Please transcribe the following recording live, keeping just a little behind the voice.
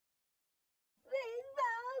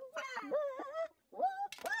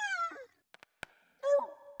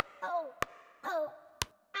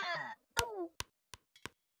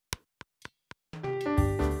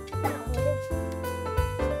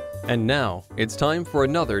And now, it's time for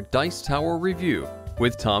another Dice Tower review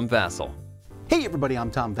with Tom Vasel. Hey everybody, I'm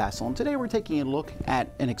Tom Vasel, and today we're taking a look at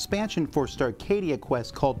an expansion for Starcadia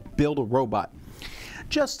quest called Build a Robot.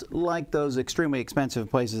 Just like those extremely expensive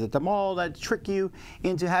places at the mall that trick you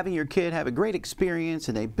into having your kid have a great experience,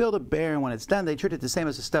 and they build a bear, and when it's done they treat it the same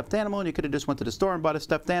as a stuffed animal, and you could have just went to the store and bought a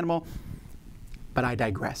stuffed animal. But I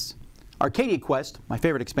digress. Arcadia Quest, my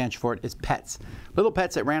favorite expansion for it, is pets. Little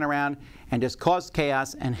pets that ran around and just caused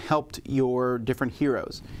chaos and helped your different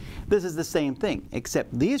heroes. This is the same thing,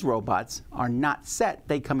 except these robots are not set.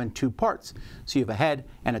 They come in two parts. So you have a head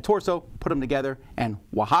and a torso, put them together, and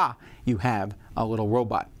waha, you have a little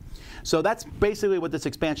robot. So that's basically what this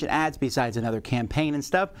expansion adds, besides another campaign and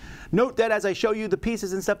stuff. Note that as I show you the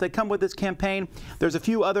pieces and stuff that come with this campaign, there's a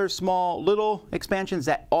few other small little expansions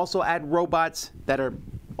that also add robots that are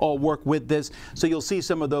all work with this. So you'll see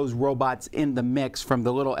some of those robots in the mix from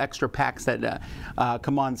the little extra packs that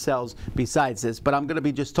come on sales besides this. But I'm going to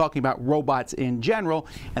be just talking about robots in general,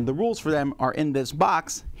 and the rules for them are in this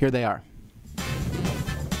box. Here they are.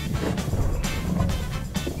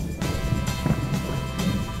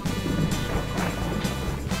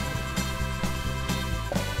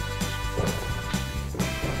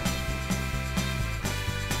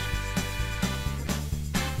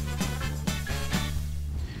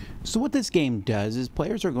 So what this game does is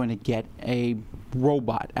players are going to get a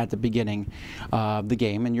robot at the beginning of the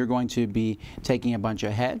game, and you're going to be taking a bunch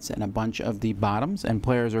of heads and a bunch of the bottoms, and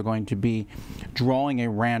players are going to be drawing a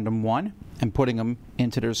random one and putting them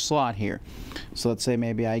into their slot here. So let's say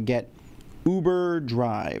maybe I get Uber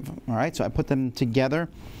Drive. All right, so I put them together.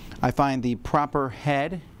 I find the proper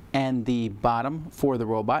head and the bottom for the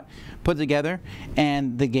robot, put together,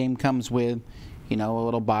 and the game comes with, you know, a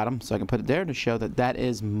little bottom, so I can put it there to show that that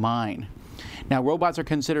is mine. Now, robots are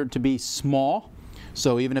considered to be small,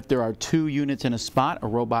 so even if there are 2 units in a spot, a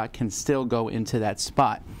robot can still go into that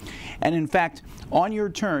spot. And in fact, on your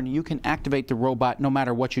turn, you can activate the robot no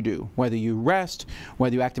matter what you do. Whether you rest,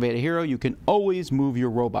 whether you activate a hero, you can always move your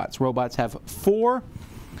robots. Robots have 4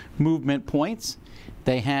 movement points.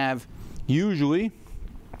 They have usually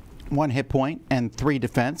 1 hit point and 3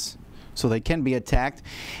 defense. So they can be attacked,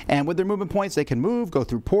 and with their movement points they can move, go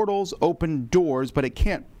through portals, open doors, but it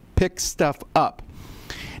can't pick stuff up.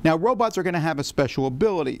 Now robots are going to have a special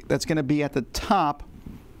ability that's going to be at the top,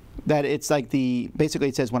 that it's like basically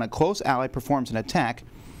it says when a close ally performs an attack,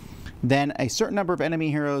 then a certain number of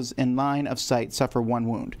enemy heroes in line of sight suffer 1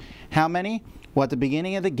 wound. How many? Well, at the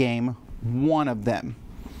beginning of the game, 1 of them.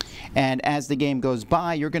 And as the game goes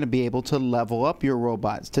by, you're going to be able to level up your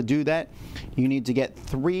robots. To do that, you need to get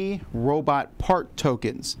 3 robot part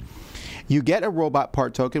tokens. You get a robot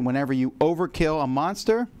part token whenever you overkill a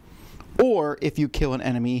monster or if you kill an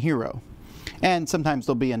enemy hero. And sometimes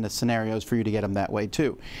they'll be in the scenarios for you to get them that way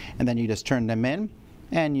too. And then you just turn them in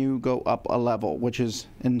and you go up a level, which is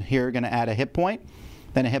in here going to add a hit point,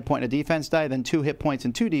 then a hit point and a defense die, then 2 hit points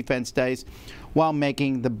and 2 defense dice, while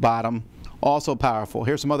making the bottom also powerful.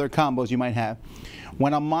 Here's some other combos you might have.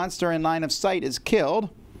 When a monster in line of sight is killed,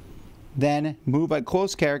 then move a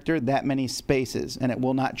close character that many spaces, and it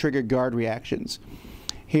will not trigger guard reactions.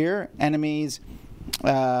 Here, enemies,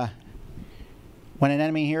 when an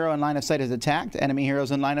enemy hero in line of sight is attacked, enemy heroes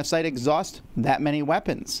in line of sight exhaust that many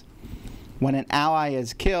weapons. When an ally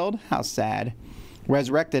is killed, how sad,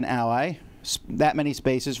 resurrect an ally that many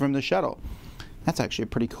spaces from the shuttle. That's actually a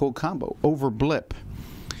pretty cool combo. Over blip.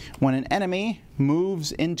 When an enemy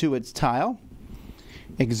moves into its tile,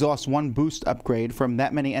 exhaust 1 boost upgrade from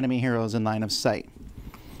that many enemy heroes in line of sight.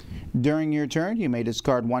 During your turn, you may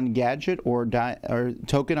discard 1 gadget or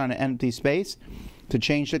token on an empty space to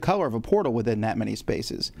change the color of a portal within that many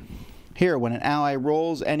spaces. Here, when an ally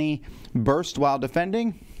rolls any burst while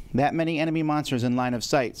defending, that many enemy monsters in line of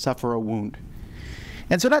sight suffer a wound.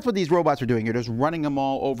 And so that's what these robots are doing. You're just running them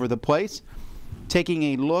all over the place, taking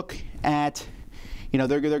a look at, you know,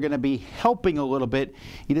 they're going to be helping a little bit.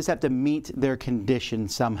 You just have to meet their condition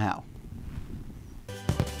somehow.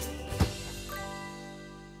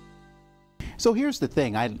 So here's the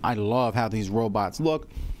thing. I love how these robots look.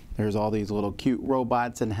 There's all these little cute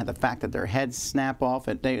robots, and the fact that their heads snap off,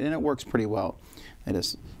 and it works pretty well. They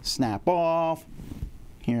just snap off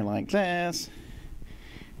here like this,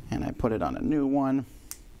 and I put it on a new one,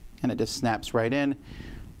 and it just snaps right in.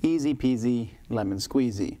 Easy peasy, lemon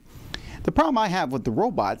squeezy. The problem I have with the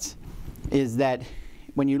robots is that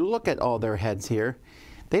when you look at all their heads here,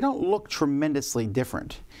 they don't look tremendously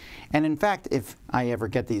different. And in fact, if I ever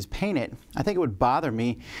get these painted, I think it would bother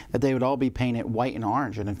me that they would all be painted white and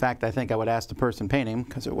orange. And in fact, I think I would ask the person painting,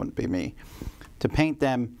 because it wouldn't be me, to paint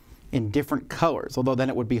them in different colors, although then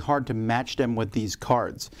it would be hard to match them with these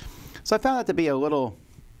cards. So I found that to be a little,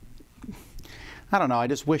 I don't know, I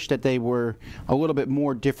just wish that they were a little bit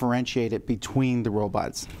more differentiated between the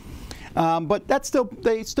robots. But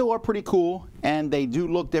they still are pretty cool, and they do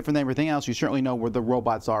look different than everything else. You certainly know where the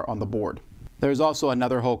robots are on the board. There's also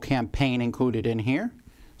another whole campaign included in here,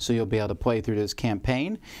 so you'll be able to play through this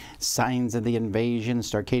campaign. Signs of the Invasion,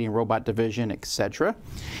 Starcadian Robot Division, etc.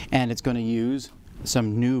 And it's going to use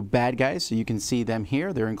some new bad guys, so you can see them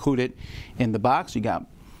here. They're included in the box. You got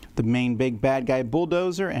the main big bad guy,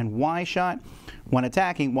 Bulldozer, and Y-Shot. When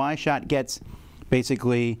attacking, Y-Shot gets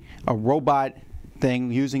basically a robot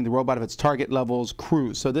thing using the robot of its target level's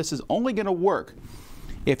cruise. So this is only going to work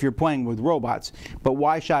if you're playing with robots, but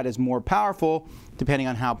Y-Shot is more powerful depending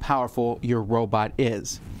on how powerful your robot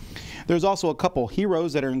is. There's also a couple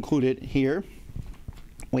heroes that are included here.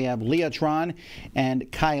 We have Leotron and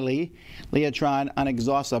Kylie. Leotron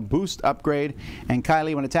unexhausts a boost upgrade, and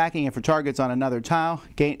Kylie, when attacking and for targets on another tile,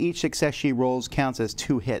 each success she rolls counts as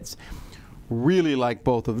 2 hits. Really like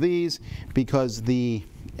both of these because the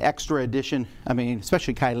extra addition, I mean,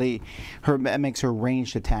 especially Kylie, makes her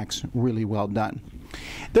ranged attacks really well done.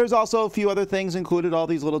 There's also a few other things included, all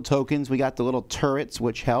these little tokens. We got the little turrets,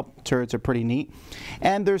 which help. Turrets are pretty neat.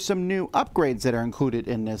 And there's some new upgrades that are included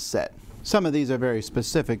in this set. Some of these are very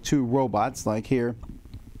specific to robots, like here.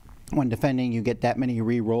 When defending, you get that many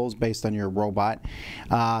re-rolls based on your robot.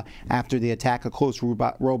 After the attack, a close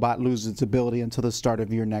robot loses its ability until the start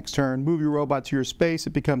of your next turn. Move your robot to your space,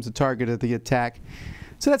 it becomes the target of the attack.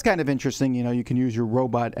 So that's kind of interesting, you know, you can use your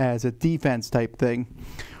robot as a defense type thing.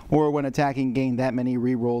 Or when attacking, gain that many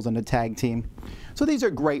re-rolls on a tag team. So these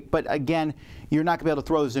are great, but again, you're not going to be able to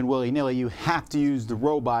throw this in willy-nilly. You have to use the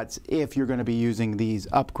robots if you're going to be using these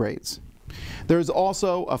upgrades. There's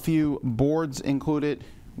also a few boards included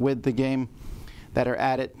with the game that are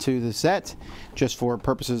added to the set just for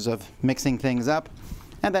purposes of mixing things up,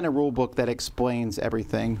 and then a rule book that explains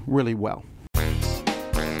everything really well.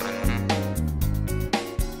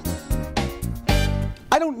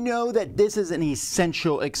 I don't know that this is an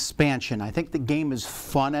essential expansion. I think the game is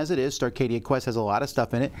fun as it is. Starcadia Quest has a lot of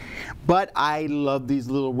stuff in it, but I love these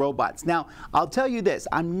little robots. Now, I'll tell you this,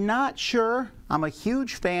 I'm not sure I'm a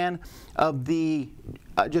huge fan of the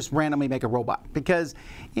just randomly make a robot, because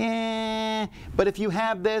but if you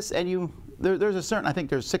have this and there's a certain, I think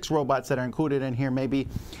there's 6 robots that are included in here maybe.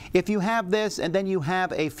 If you have this and then you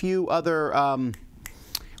have a few other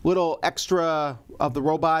little extra of the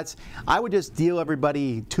robots, I would just deal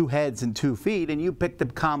everybody 2 heads and 2 feet, and you pick the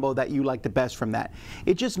combo that you like the best from that.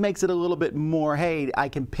 It just makes it a little bit more, hey, I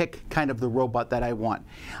can pick kind of the robot that I want.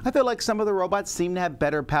 I feel like some of the robots seem to have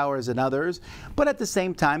better powers than others, but at the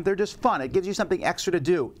same time, they're just fun. It gives you something extra to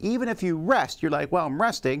do. Even if you rest, you're like, well, I'm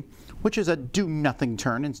resting, which is a do-nothing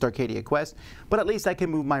turn in Starcadia Quest, but at least I can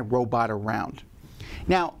move my robot around.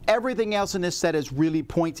 Now, everything else in this set is really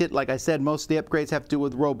pointed. Like I said, most of the upgrades have to do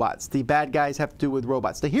with robots. The bad guys have to do with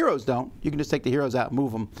robots. The heroes don't. You can just take the heroes out and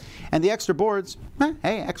move them. And the extra boards,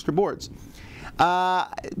 hey, extra boards.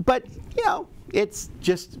 But, you know, it's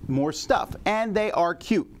just more stuff. And they are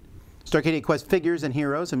cute. Starcadia Quest figures and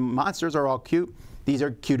heroes and monsters are all cute. These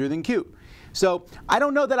are cuter than cute. So I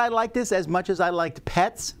don't know that I like this as much as I liked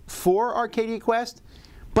Pets for Arcadia Quest.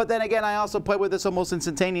 But then again, I also played with this almost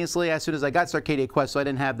instantaneously as soon as I got Starcadia Quest, so I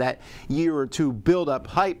didn't have that year or 2 build-up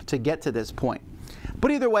hype to get to this point.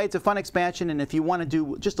 But either way, it's a fun expansion, and if you want to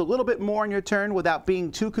do just a little bit more on your turn without being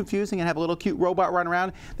too confusing and have a little cute robot run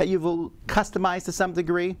around that you've customized to some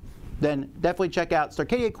degree, then definitely check out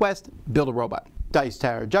Starcadia Quest, Build a Robot. Dice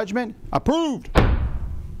Tower Judgment, approved!